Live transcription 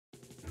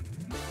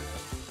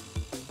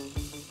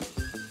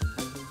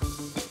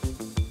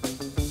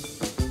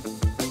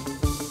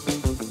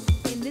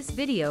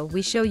video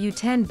we show you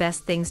 10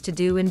 best things to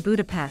do in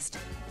Budapest.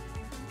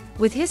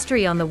 With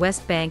history on the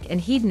west bank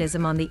and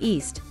hedonism on the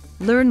east,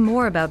 learn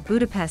more about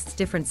Budapest's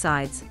different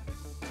sides.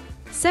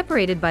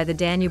 Separated by the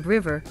Danube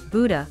River,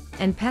 Buda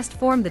and Pest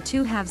form the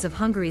two halves of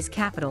Hungary's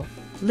capital,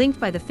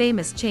 linked by the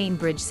famous chain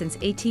bridge since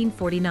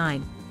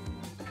 1849.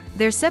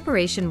 Their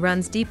separation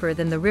runs deeper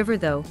than the river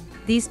though,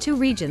 these two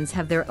regions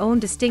have their own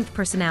distinct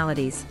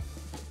personalities.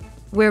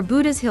 Where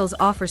Buda's hills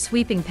offer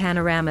sweeping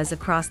panoramas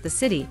across the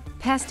city,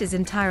 Pest is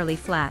entirely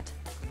flat.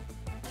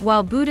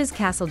 While Buda's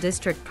castle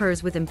district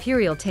purrs with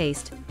imperial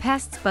taste,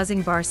 Pest's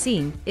buzzing bar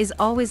scene is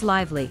always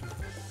lively.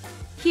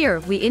 Here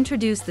we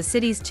introduce the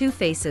city's two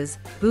faces,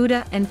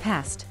 Buda and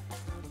Pest.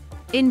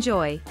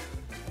 Enjoy!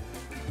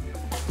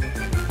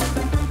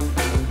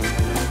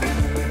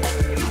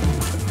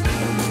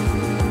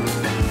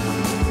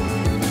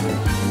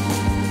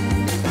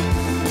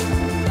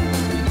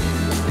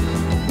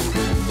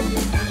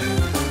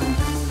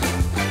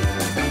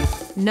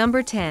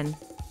 Number 10.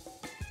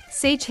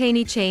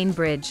 Szechenyi Chain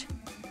Bridge.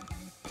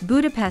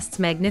 Budapest's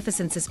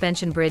magnificent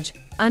suspension bridge,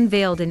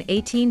 unveiled in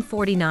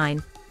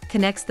 1849,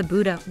 connects the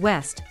Buda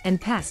west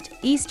and Pest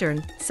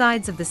eastern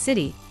sides of the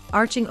city,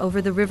 arching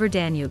over the river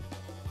Danube.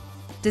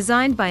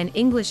 Designed by an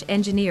English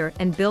engineer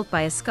and built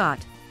by a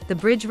Scot, the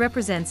bridge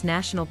represents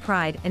national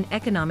pride and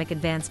economic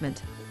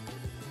advancement.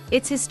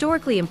 It's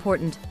historically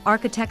important,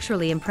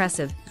 architecturally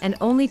impressive, and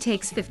only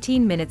takes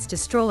 15 minutes to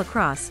stroll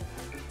across,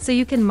 so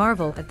you can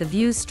marvel at the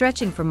views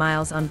stretching for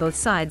miles on both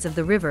sides of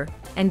the river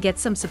and get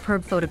some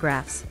superb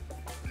photographs.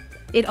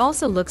 It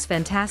also looks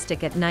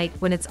fantastic at night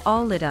when it's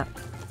all lit up.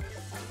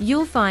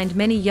 You'll find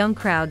many young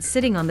crowds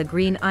sitting on the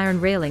green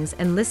iron railings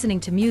and listening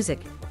to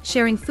music,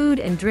 sharing food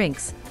and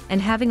drinks, and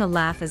having a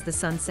laugh as the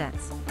sun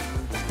sets.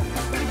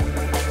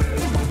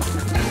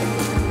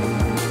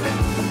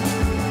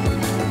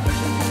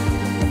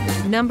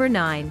 Number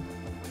 9.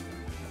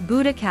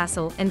 Buda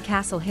Castle and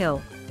Castle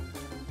Hill.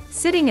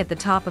 Sitting at the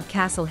top of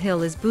Castle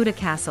Hill is Buda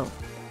Castle.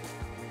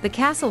 The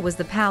castle was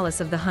the palace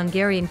of the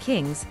Hungarian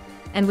kings,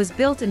 and was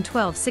built in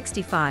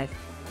 1265.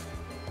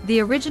 The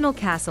original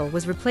castle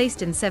was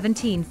replaced in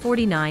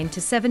 1749 to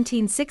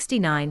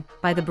 1769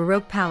 by the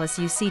Baroque palace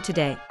you see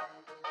today.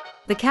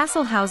 The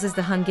castle houses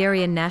the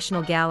Hungarian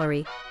National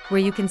Gallery,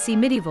 where you can see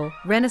medieval,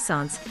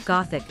 Renaissance,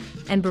 Gothic,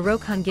 and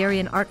Baroque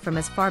Hungarian art from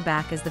as far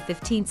back as the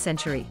 15th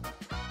century.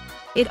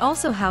 It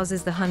also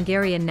houses the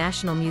Hungarian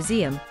National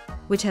Museum,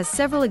 which has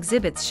several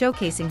exhibits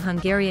showcasing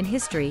Hungarian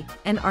history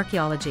and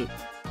archaeology.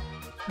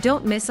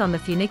 Don't miss on the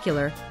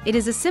funicular, it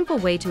is a simple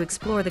way to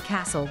explore the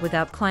castle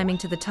without climbing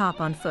to the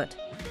top on foot.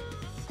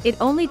 It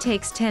only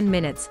takes 10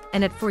 minutes,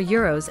 and at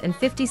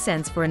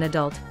 €4.50 for an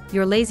adult,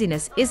 your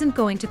laziness isn't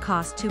going to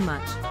cost too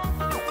much.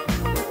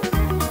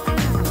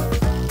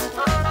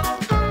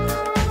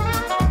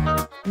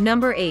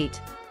 Number 8.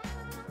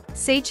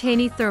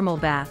 Szechenyi Thermal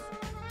Bath.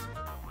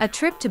 A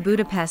trip to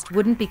Budapest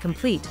wouldn't be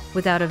complete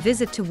without a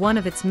visit to one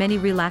of its many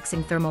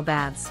relaxing thermal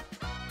baths.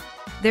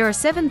 There are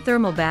 7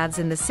 thermal baths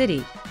in the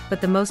city, but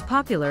the most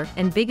popular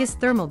and biggest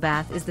thermal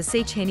bath is the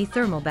Szechenyi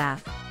Thermal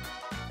Bath.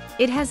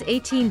 It has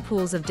 18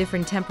 pools of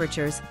different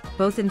temperatures,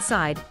 both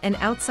inside and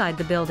outside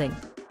the building.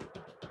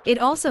 It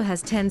also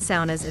has 10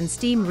 saunas and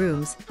steam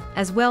rooms,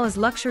 as well as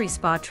luxury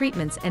spa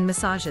treatments and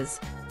massages.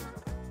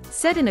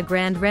 Set in a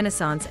grand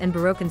Renaissance and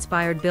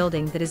Baroque-inspired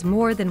building that is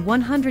more than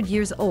 100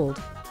 years old,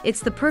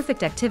 it's the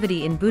perfect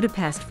activity in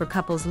Budapest for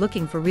couples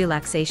looking for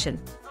relaxation.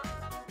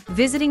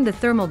 Visiting the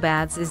thermal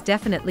baths is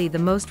definitely the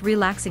most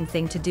relaxing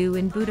thing to do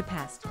in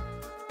Budapest.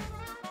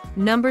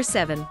 Number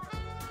 7.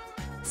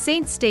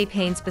 St.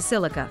 Stephen's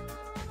Basilica.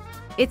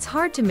 It's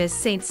hard to miss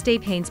St.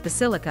 Stephen's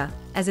Basilica,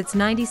 as it's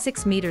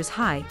 96 meters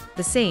high,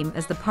 the same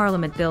as the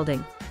Parliament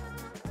building.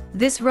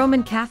 This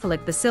Roman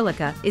Catholic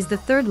basilica is the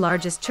third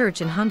largest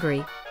church in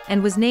Hungary,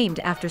 and was named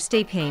after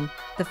Széchenyi,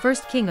 the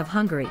first king of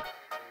Hungary.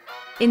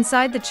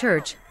 Inside the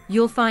church,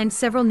 you'll find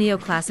several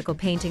neoclassical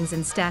paintings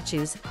and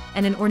statues,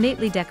 and an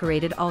ornately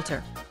decorated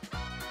altar.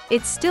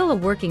 It's still a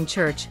working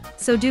church,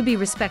 so do be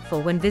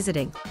respectful when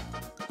visiting.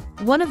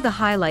 One of the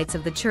highlights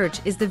of the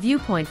church is the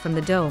viewpoint from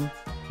the dome,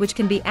 which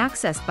can be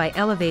accessed by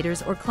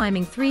elevators or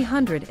climbing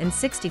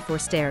 364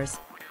 stairs.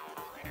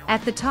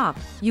 At the top,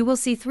 you will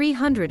see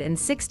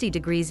 360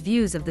 degrees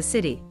views of the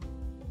city.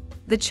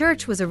 The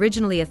church was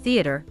originally a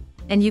theater,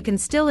 and you can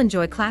still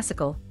enjoy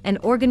classical and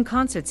organ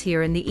concerts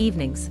here in the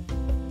evenings.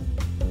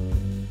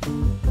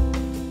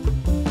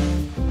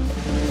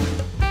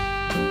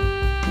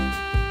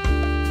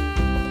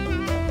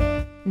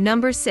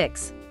 Number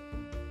 6.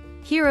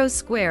 Heroes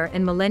Square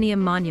and Millennium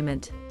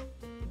Monument.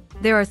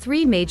 There are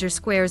 3 major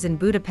squares in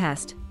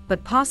Budapest,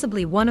 but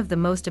possibly one of the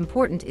most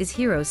important is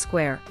Heroes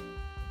Square.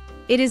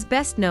 It is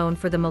best known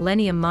for the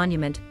Millennium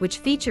Monument, which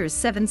features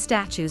 7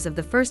 statues of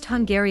the first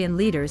Hungarian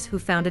leaders who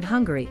founded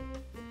Hungary.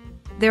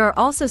 There are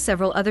also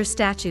several other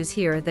statues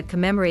here that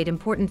commemorate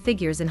important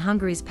figures in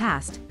Hungary's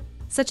past,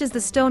 such as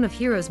the Stone of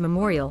Heroes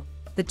Memorial,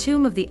 the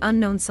Tomb of the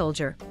Unknown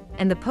Soldier,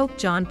 and the Pope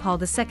John Paul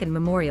II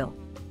Memorial.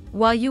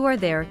 While you are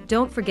there,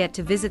 don't forget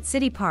to visit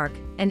City Park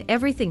and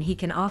everything he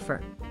can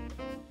offer.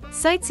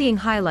 Sightseeing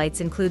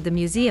highlights include the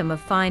Museum of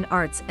Fine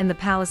Arts and the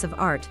Palace of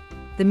Art,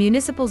 the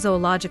Municipal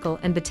Zoological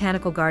and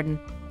Botanical Garden,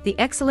 the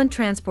excellent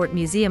Transport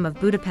Museum of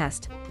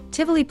Budapest,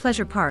 Tivoli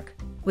Pleasure Park,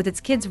 with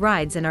its kids'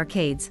 rides and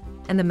arcades,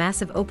 and the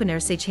massive open-air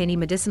Szechenyi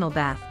medicinal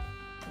bath.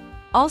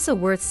 Also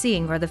worth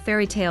seeing are the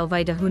fairy tale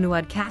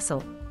Buda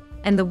Castle,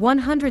 and the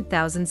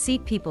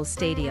 100,000-seat People's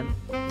Stadium.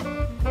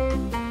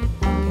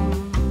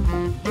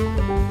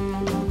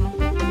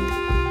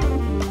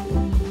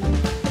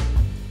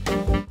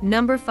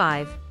 Number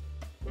 5.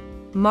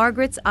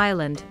 Margaret's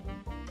Island.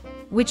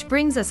 Which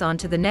brings us on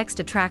to the next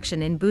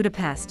attraction in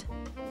Budapest.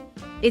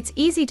 It's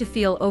easy to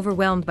feel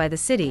overwhelmed by the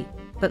city,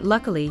 but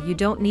luckily you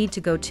don't need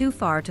to go too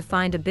far to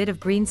find a bit of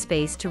green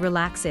space to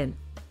relax in.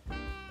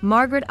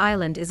 Margaret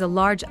Island is a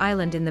large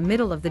island in the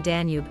middle of the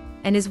Danube,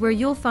 and is where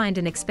you'll find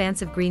an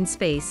expansive green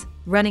space,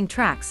 running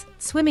tracks,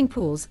 swimming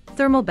pools,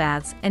 thermal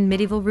baths, and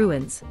medieval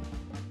ruins.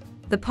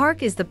 The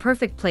park is the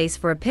perfect place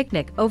for a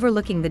picnic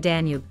overlooking the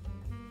Danube.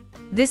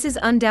 This is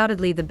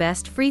undoubtedly the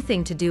best free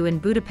thing to do in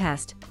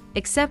Budapest,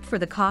 except for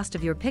the cost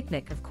of your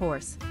picnic, of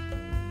course.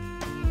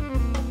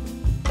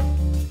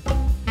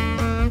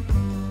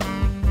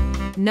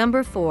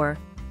 Number 4.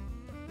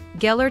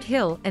 Gellert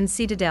Hill and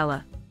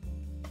Citadella.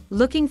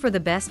 Looking for the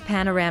best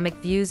panoramic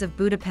views of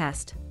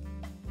Budapest?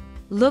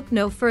 Look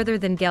no further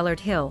than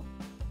Gellert Hill.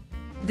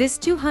 This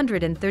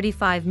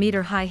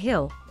 235-meter-high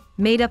hill,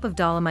 made up of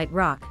dolomite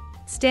rock,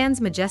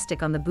 stands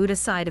majestic on the Buda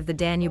side of the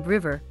Danube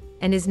River,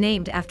 and is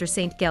named after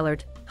Saint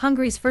Gellert,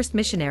 Hungary's first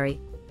missionary,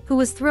 who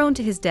was thrown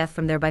to his death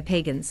from there by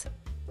pagans.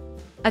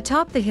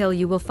 Atop the hill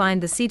you will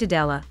find the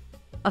Citadella,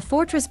 a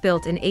fortress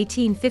built in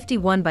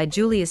 1851 by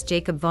Julius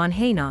Jacob von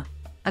Hainaut,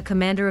 a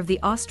commander of the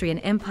Austrian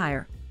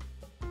Empire.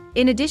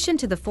 In addition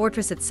to the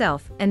fortress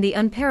itself and the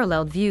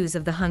unparalleled views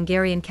of the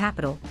Hungarian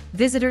capital,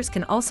 visitors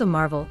can also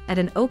marvel at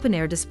an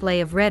open-air display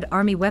of Red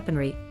Army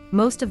weaponry,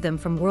 most of them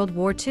from World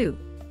War II.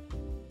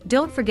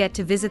 Don't forget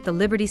to visit the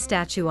Liberty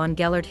statue on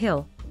Gellert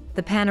Hill.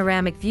 The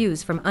panoramic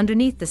views from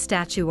underneath the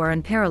statue are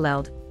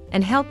unparalleled,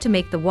 and help to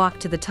make the walk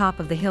to the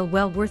top of the hill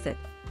well worth it.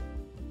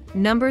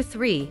 Number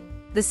 3.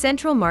 The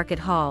Central Market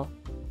Hall.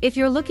 If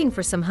you're looking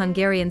for some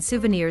Hungarian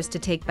souvenirs to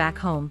take back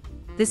home,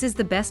 this is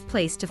the best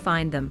place to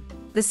find them.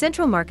 The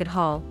Central Market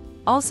Hall,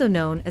 also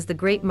known as the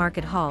Great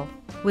Market Hall,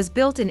 was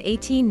built in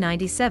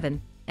 1897,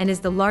 and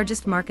is the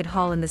largest market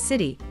hall in the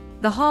city.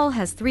 The hall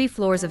has 3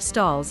 floors of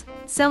stalls,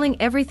 selling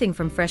everything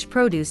from fresh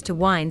produce to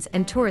wines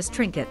and tourist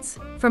trinkets.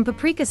 From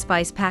paprika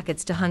spice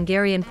packets to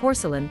Hungarian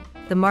porcelain,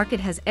 the market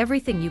has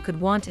everything you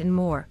could want and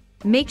more.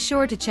 Make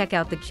sure to check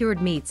out the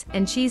cured meats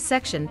and cheese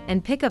section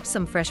and pick up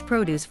some fresh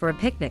produce for a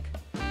picnic.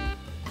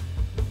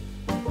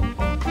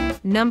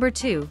 Number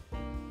 2.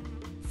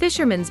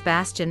 Fisherman's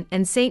Bastion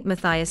and St.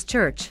 Matthias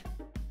Church.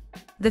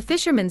 The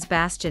Fisherman's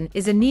Bastion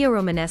is a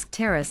neo-Romanesque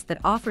terrace that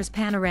offers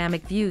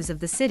panoramic views of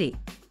the city.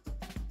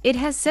 It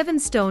has 7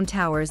 stone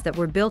towers that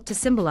were built to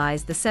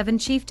symbolize the 7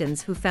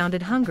 chieftains who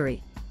founded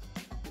Hungary.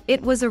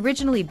 It was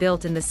originally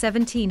built in the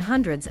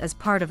 1700s as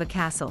part of a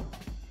castle.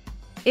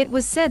 It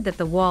was said that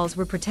the walls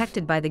were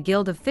protected by the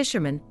Guild of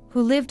Fishermen,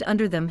 who lived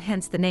under them,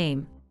 hence the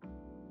name.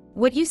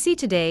 What you see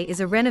today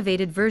is a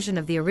renovated version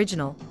of the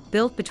original,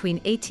 built between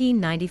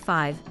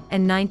 1895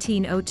 and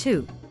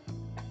 1902.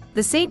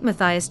 The St.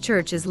 Matthias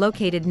Church is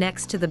located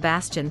next to the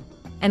bastion,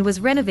 and was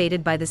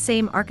renovated by the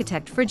same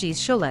architect Frigyes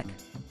Solek.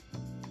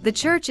 The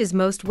church is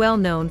most well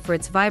known for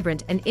its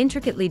vibrant and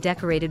intricately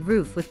decorated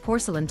roof with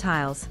porcelain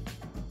tiles.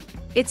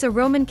 It's a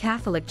Roman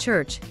Catholic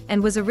church,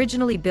 and was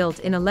originally built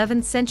in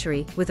 11th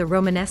century with a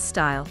Romanesque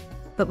style,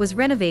 but was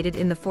renovated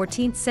in the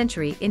 14th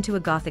century into a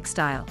Gothic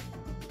style.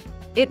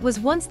 It was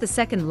once the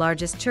second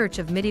largest church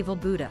of medieval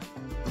Buda.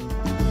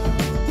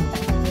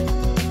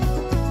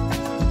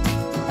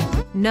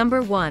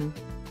 Number 1.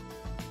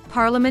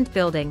 Parliament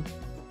Building.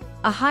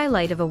 A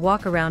highlight of a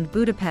walk around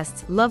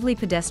Budapest's lovely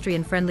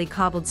pedestrian-friendly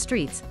cobbled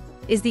streets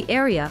is the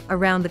area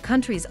around the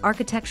country's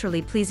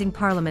architecturally pleasing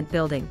Parliament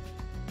Building.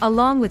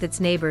 Along with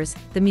its neighbors,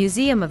 the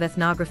Museum of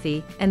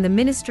Ethnography and the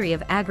Ministry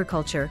of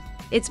Agriculture,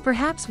 it's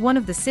perhaps one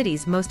of the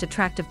city's most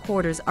attractive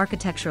quarters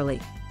architecturally.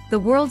 The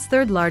world's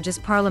 3rd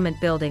largest Parliament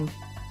building,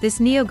 this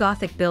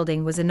neo-Gothic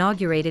building was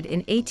inaugurated in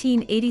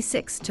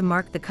 1886 to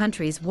mark the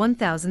country's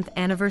 1000th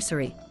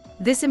anniversary.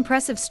 This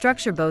impressive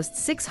structure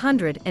boasts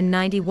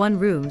 691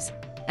 rooms,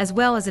 as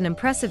well as an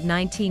impressive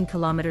 19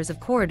 kilometers of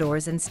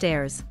corridors and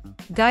stairs.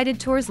 Guided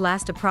tours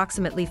last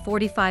approximately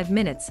 45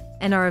 minutes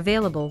and are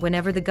available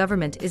whenever the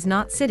government is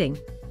not sitting,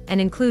 and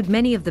include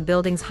many of the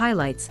building's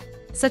highlights,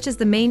 such as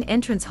the main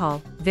entrance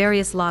hall,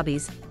 various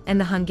lobbies, and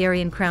the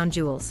Hungarian crown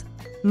jewels.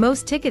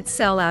 Most tickets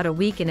sell out a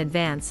week in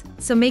advance,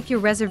 so make your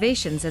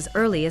reservations as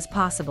early as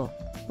possible.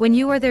 When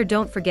you are there,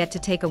 don't forget to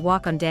take a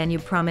walk on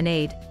Danube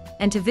Promenade,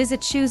 and to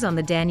visit shoes on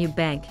the Danube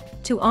bank,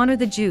 to honor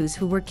the Jews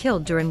who were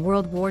killed during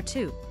World War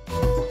II.